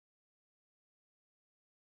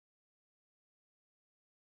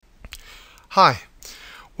Hi,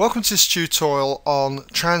 welcome to this tutorial on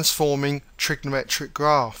transforming trigonometric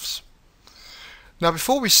graphs. Now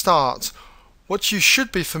before we start, what you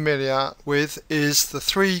should be familiar with is the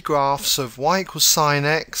three graphs of y equals sine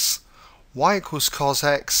x, y equals cos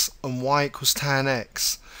x and y equals tan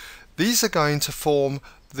x. These are going to form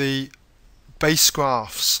the base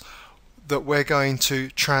graphs that we're going to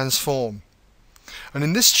transform. And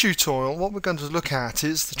in this tutorial what we're going to look at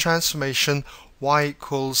is the transformation y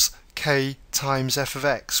equals k times f of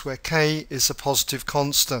x, where k is a positive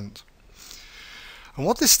constant. And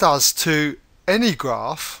what this does to any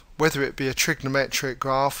graph, whether it be a trigonometric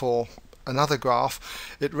graph or another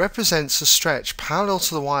graph, it represents a stretch parallel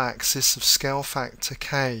to the y-axis of scale factor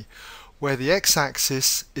k, where the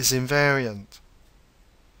x-axis is invariant.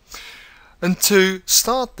 And to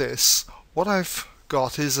start this, what I've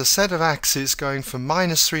got is a set of axes going from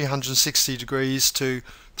minus 360 degrees to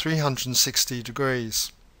 360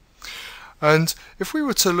 degrees. And if we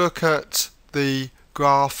were to look at the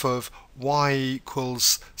graph of y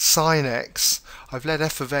equals sine x, I've let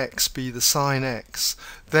f of x be the sine x,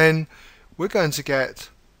 then we're going to get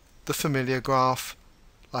the familiar graph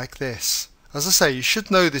like this. As I say, you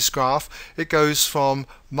should know this graph. It goes from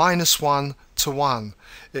minus 1 to 1.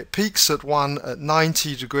 It peaks at 1 at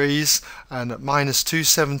 90 degrees and at minus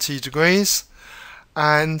 270 degrees,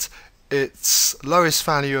 and its lowest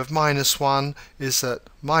value of minus 1 is at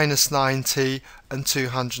minus 90 and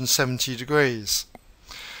 270 degrees.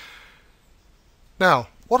 Now,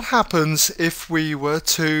 what happens if we were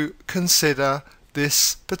to consider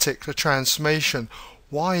this particular transformation,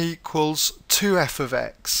 y equals 2f of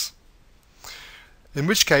x? In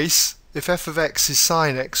which case, if f of x is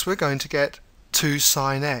sine x, we're going to get 2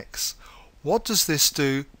 sine x. What does this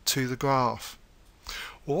do to the graph?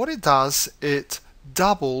 Well, what it does, it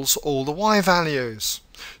doubles all the y values.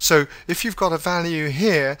 So if you've got a value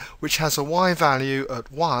here which has a y value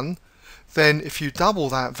at 1, then if you double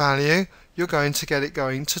that value, you're going to get it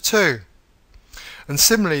going to 2. And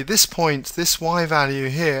similarly, this point, this y value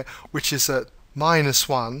here, which is at minus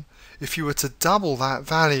 1, if you were to double that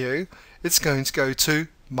value, it's going to go to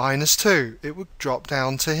minus 2. It would drop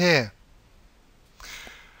down to here.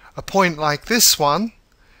 A point like this one,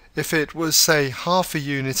 if it was, say, half a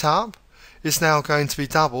unit up, is now going to be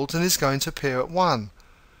doubled and is going to appear at 1.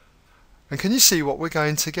 And can you see what we're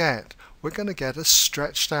going to get? We're going to get a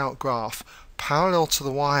stretched out graph parallel to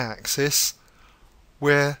the y-axis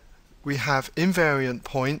where we have invariant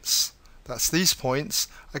points, that's these points,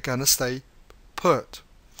 are going to stay put.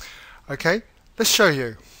 Okay, let's show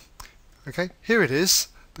you. Okay, here it is,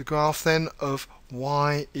 the graph then of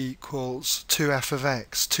y equals 2f of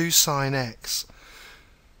x, 2 sine x.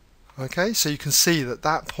 Okay, so you can see that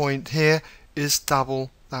that point here is double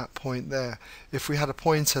that point there. If we had a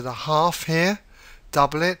point at a half here,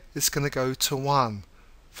 double it, it's going to go to 1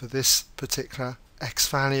 for this particular x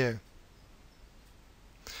value.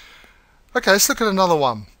 Okay, let's look at another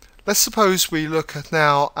one. Let's suppose we look at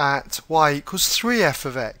now at y equals 3f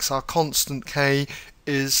of x. Our constant k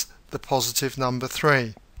is the positive number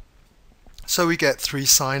 3. So we get 3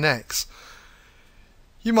 sine x.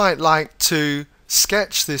 You might like to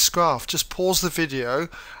sketch this graph. Just pause the video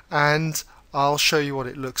and I'll show you what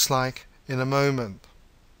it looks like in a moment.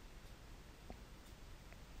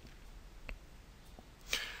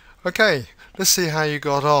 Okay, let's see how you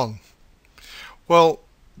got on. Well,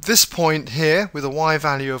 this point here with a y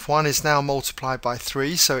value of 1 is now multiplied by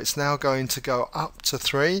 3, so it's now going to go up to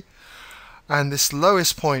 3. And this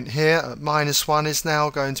lowest point here at minus 1 is now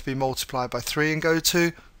going to be multiplied by 3 and go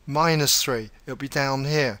to minus 3. It'll be down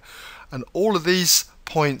here. And all of these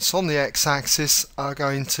points on the x-axis are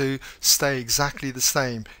going to stay exactly the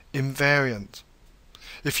same, invariant.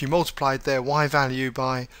 If you multiplied their y value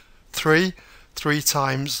by 3, 3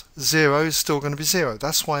 times 0 is still going to be 0.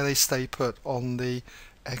 That's why they stay put on the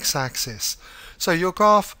x-axis. So your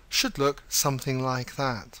graph should look something like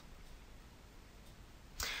that.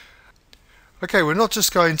 Okay, we're not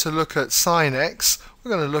just going to look at sine x,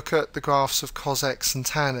 we're going to look at the graphs of cos x and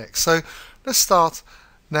tan x. So let's start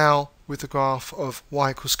now with the graph of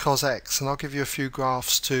y equals cos x, and I'll give you a few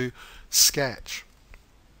graphs to sketch.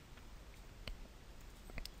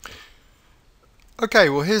 Okay,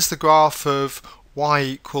 well here's the graph of y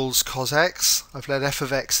equals cos x. I've let f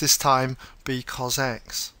of x this time be cos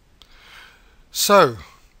x. So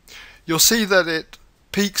you'll see that it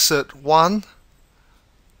peaks at 1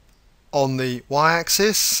 on the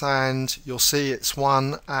y-axis, and you'll see it's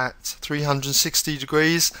 1 at 360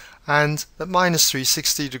 degrees and at minus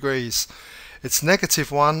 360 degrees. It's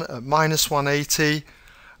negative 1 at minus 180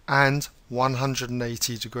 and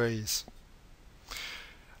 180 degrees.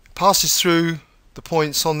 It passes through the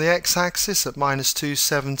points on the x-axis at minus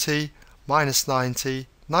 270, minus 90,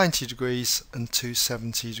 90 degrees and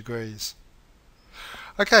 270 degrees.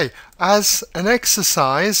 Okay, as an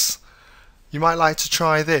exercise, you might like to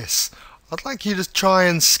try this. I'd like you to try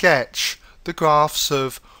and sketch the graphs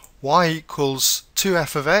of y equals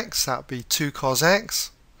 2f of x, that would be 2 cos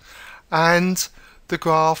x, and the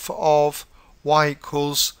graph of y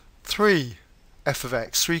equals 3 f of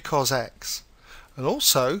x, 3 cos x. And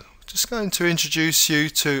also, just going to introduce you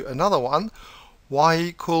to another one, y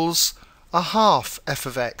equals a half f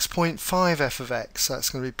of x, 0.5 f of x, that's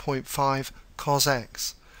going to be 0.5 cos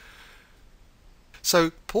x.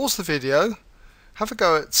 So pause the video, have a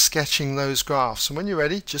go at sketching those graphs, and when you're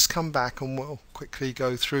ready, just come back and we'll quickly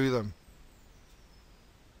go through them.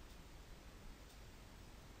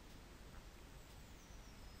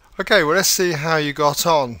 Okay, well, let's see how you got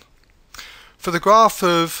on. For the graph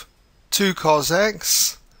of 2 cos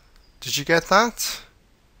x, did you get that?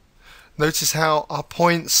 Notice how our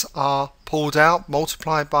points are pulled out,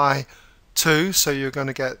 multiplied by 2, so you're going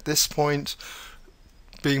to get this point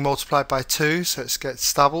being multiplied by 2, so it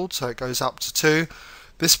gets doubled, so it goes up to 2.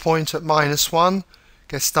 This point at minus 1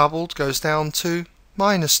 gets doubled, goes down to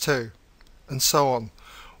minus 2, and so on.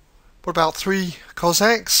 What about 3 cos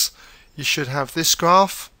x? You should have this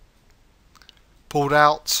graph pulled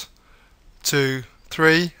out to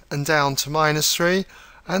 3 and down to minus 3.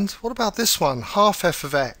 And what about this one, half f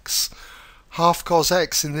of x? Half cos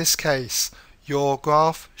x in this case. Your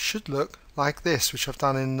graph should look like this, which I've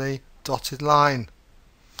done in the dotted line.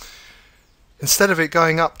 Instead of it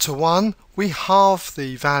going up to 1, we halve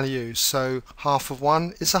the values, so half of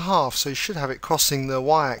 1 is a half, so you should have it crossing the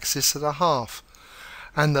y-axis at a half.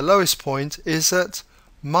 And the lowest point is at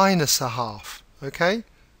minus a half. Okay,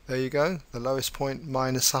 there you go, the lowest point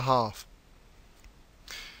minus a half.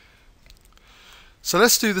 So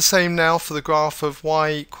let's do the same now for the graph of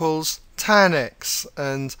y equals tan x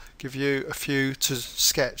and give you a few to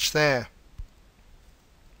sketch there.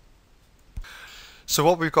 So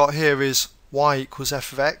what we've got here is y equals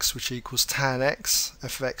f of x, which equals tan x,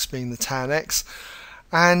 f of x being the tan x.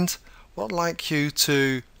 And what I'd like you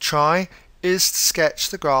to try is to sketch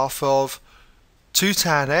the graph of 2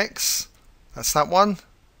 tan x, that's that one,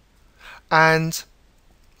 and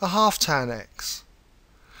a half tan x.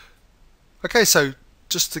 Okay, so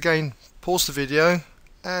just again pause the video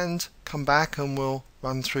and come back and we'll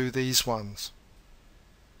run through these ones.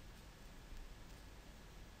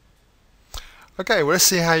 Okay, well, let's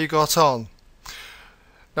see how you got on.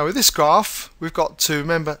 Now with this graph we've got to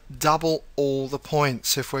remember double all the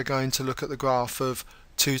points if we're going to look at the graph of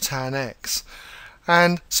 2 tan x.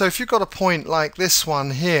 And so if you've got a point like this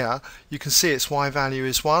one here, you can see its y value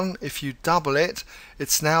is 1. If you double it,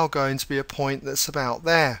 it's now going to be a point that's about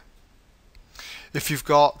there. If you've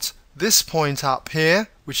got this point up here,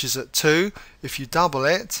 which is at 2, if you double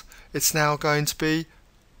it, it's now going to be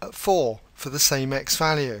at 4 for the same x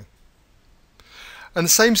value. And the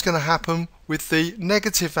same is going to happen with the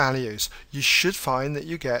negative values. You should find that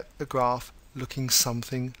you get a graph looking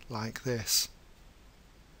something like this.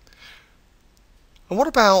 And what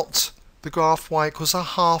about the graph y equals a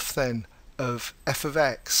half then of f of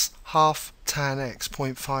x, half tan x,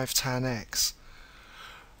 0.5 tan x?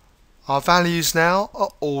 Our values now are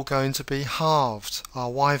all going to be halved. Our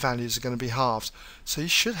y values are going to be halved. So you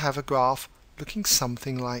should have a graph looking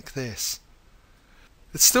something like this.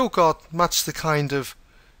 It's still got much the kind of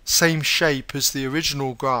same shape as the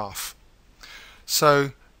original graph.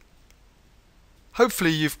 So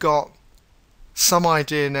hopefully you've got some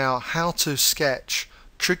idea now how to sketch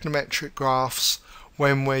trigonometric graphs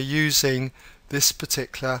when we're using this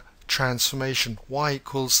particular transformation, y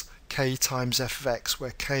equals k times f of x,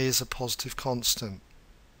 where k is a positive constant.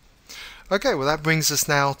 Okay, well, that brings us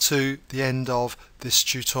now to the end of this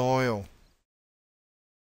tutorial.